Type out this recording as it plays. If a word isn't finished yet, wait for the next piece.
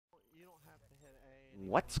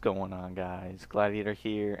What's going on, guys? Gladiator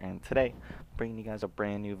here, and today I'm bringing you guys a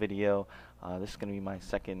brand new video. This is going to be my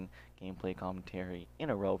second gameplay commentary in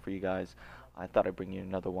a row for you guys. I thought I'd bring you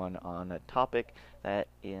another one on a topic that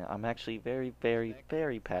I'm actually very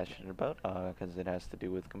passionate about because it has to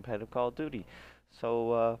do with competitive Call of Duty.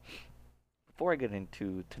 So before I get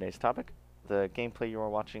into today's topic, the gameplay you are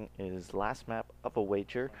watching is last map of a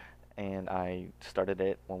wager, and I started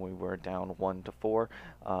it when we were down 1-4.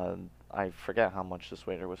 I forget how much this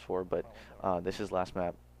wager was for, but this is last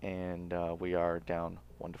map, and we are down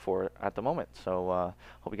 1-4 at the moment. So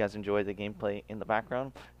hope you guys enjoy the gameplay in the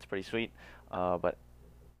background. It's pretty sweet. But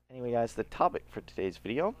anyway, guys, the topic for today's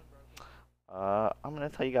video, I'm gonna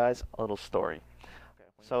tell you guys a little story.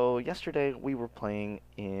 So yesterday we were playing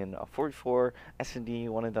in a 44 SnD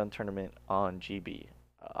one and done tournament on GB.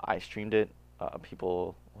 I streamed it.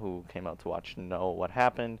 People who came out to watch know what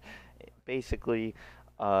happened. Basically,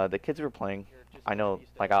 the kids who were playing, I know,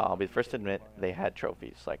 like, I'll be the first to admit, they had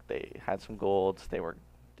trophies. Like, they had some golds. They're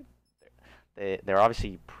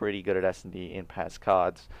obviously pretty good at S&D in past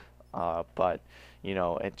CODs, but you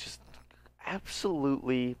know, it's just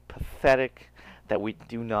absolutely pathetic that we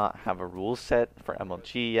do not have a rule set for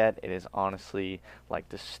MLG yet. It is honestly like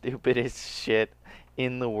the stupidest shit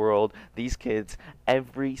in the world. These kids,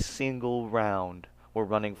 every single round, were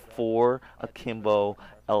running 4 akimbo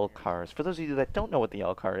L-cars. For those of you that don't know what the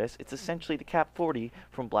L-car is, it's essentially the Cap 40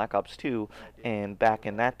 from Black Ops 2, and back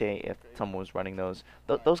in that day, if someone was running those,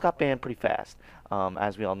 those got banned pretty fast.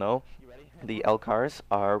 As we all know, the L-cars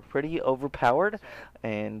are pretty overpowered,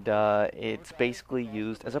 and it's basically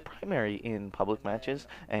used as a primary in public matches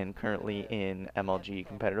and currently in MLG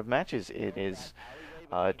competitive matches. It is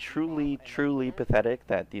truly pathetic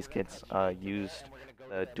that these kids used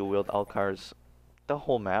the dual-wield L-cars the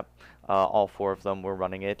whole map. All 4 of them were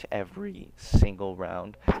running it every single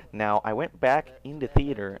round. Now, I went back into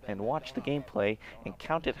theater and watched the gameplay and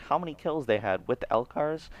counted how many kills they had with the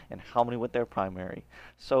L-cars and how many with their primary.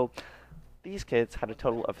 So these kids had a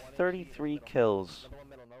total of 33 kills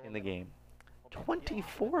in the game.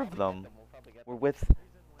 24 of them were with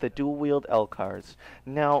the dual-wield L-cars.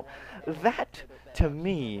 Now, that, to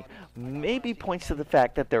me, maybe points to the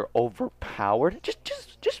fact that they're overpowered.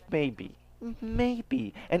 Just maybe.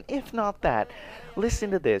 Maybe. And if not that, listen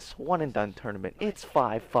to this. One and done tournament. It's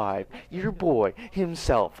 5-5. Your boy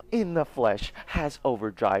himself in the flesh has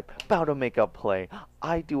overdrive. About to make a play.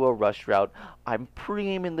 I do a rush route. I'm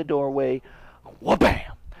pre-aim in the doorway.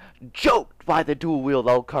 Wha-bam! Joked by the dual-wield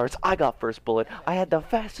L-cars. I got first bullet. I had the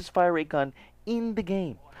fastest fire rate gun in the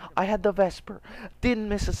game. I had the Vesper. Didn't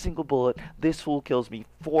miss a single bullet. This fool kills me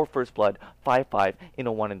for first blood. 5-5 in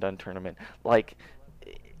a one and done tournament. Like,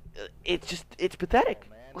 it's pathetic.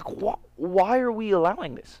 Like, why are we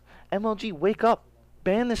allowing this? MLG, wake up.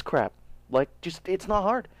 Ban this crap. Like, just, it's not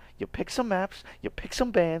hard. You pick some maps, you pick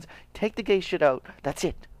some bans, take the gay shit out. That's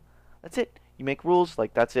it. That's it. You make rules,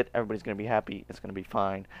 like, that's it. Everybody's gonna be happy. It's gonna be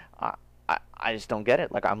fine. I just don't get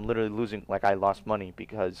it. Like, I'm literally losing, like, I lost money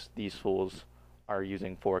because these fools are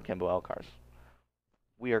using 4 akimbo L-cars.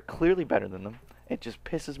 We are clearly better than them. It just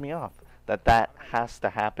pisses me off that has to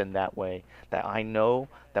happen that way. That I know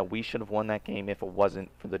that we should have won that game if it wasn't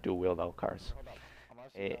for the dual-wield L-cars.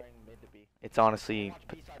 It's honestly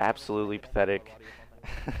absolutely pathetic.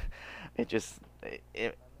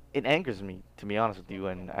 It angers me, to be honest with you,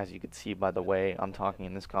 and as you can see by the way I'm talking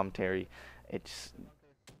in this commentary, it's,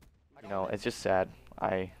 you know, it's just sad.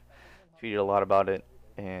 I tweeted a lot about it,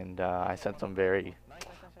 and I said some very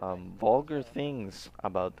vulgar things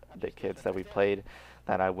about the kids that we played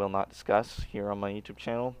that I will not discuss here on my YouTube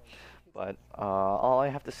channel. But all I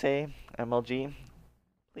have to say, MLG,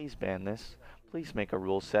 please ban this. Please make a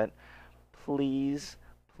rule set. Please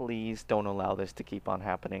don't allow this to keep on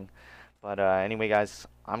happening. But anyway, guys,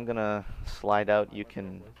 I'm gonna slide out. You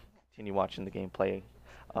can continue watching the gameplay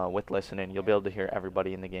with listening. You'll be able to hear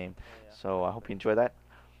everybody in the game. So I hope you enjoy that.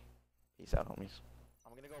 Peace out, homies.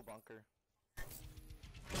 I'm gonna go bunker.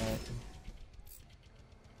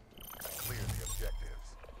 Clear the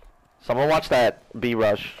objectives. Someone watch that B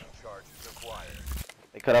rush.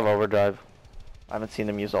 They could have overdrive. I haven't seen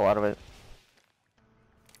them use a lot of it.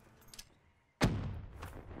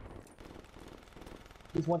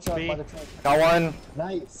 He's one shot by the tank. Got one.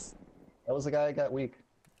 Nice. That was the guy I got weak.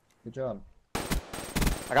 Good job.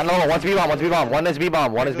 I got another one. One's B-bomb. One's B-bomb. One is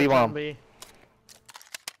B-bomb. One is B-bomb. You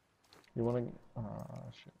wanna? Oh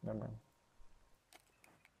shit. Never mind.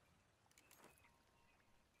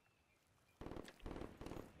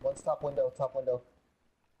 One's top window. Top window.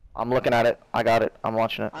 I'm looking at it. I got it. I'm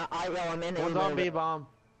watching it. I'm in it. One's on B-bomb.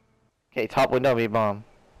 Okay, top window B-bomb.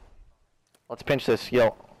 Let's pinch this.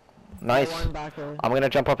 Yo. Nice. One back there. I'm gonna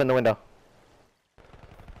jump up in the window.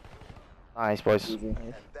 Nice, boys. Easy.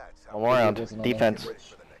 One more round. There's another. Defense.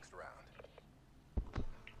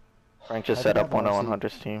 Frank just I set think up I have 1-0 on RC.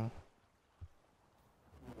 Hunter's team.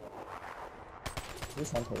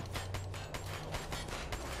 Who's Hunter?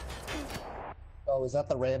 Oh, is that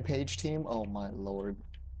the Rampage team? Oh my lord.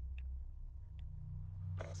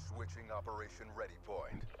 Switching operation ready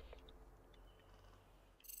point.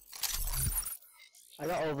 I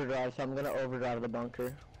got overdrive, so I'm gonna overdrive the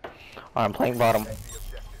bunker. I'm playing bottom. The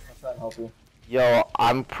objective. I'll try and help you. Yo,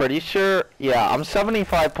 I'm pretty sure. Yeah, I'm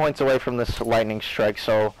 75 points away from this lightning strike,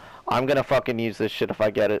 so I'm gonna fucking use this shit if I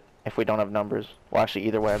get it. If we don't have numbers. Well, actually,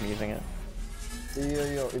 either way, I'm using it.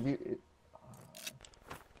 Yo, if you...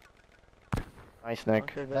 Nice, Nick.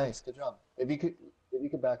 Bunker there. Nice, good job. If you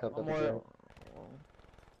could back up, One that'd be more. great.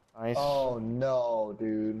 Nice. Oh no,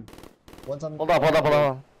 dude. One's on. Hold up.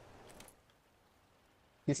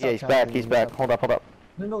 He stopped Yeah, he's counting, back. He's back. stopped- Hold up.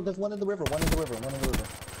 No, there's one in the river. One in the river.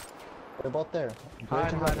 They're both there.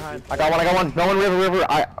 Hide. I got one. No one, river.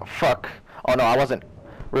 Fuck. Oh no, I wasn't.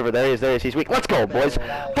 River, there he is. He's weak. Let's go, boys.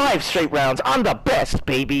 5 straight rounds. I'm the best,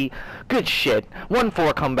 baby. Good shit.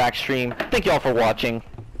 1-4 comeback stream. Thank y'all for watching.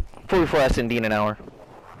 44 SnD in an hour.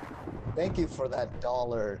 Thank you for that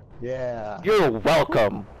 $1. Yeah. You're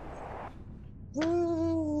welcome.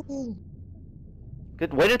 Woo!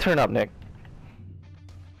 Good way to turn up, Nick.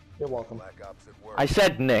 You're welcome. Black Ops at work. I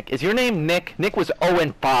said Nick. Is your name Nick? Nick was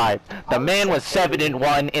 0-5. The man was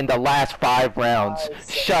 7-1 in the last 5 rounds.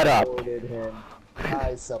 Shut up.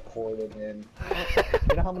 I supported him.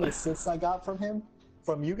 You know how many assists I got from him?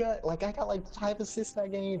 From you guys? Like, I got like 5 assists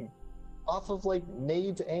that game. Off of like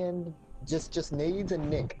nades and just nades and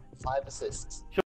Nick. 5 assists.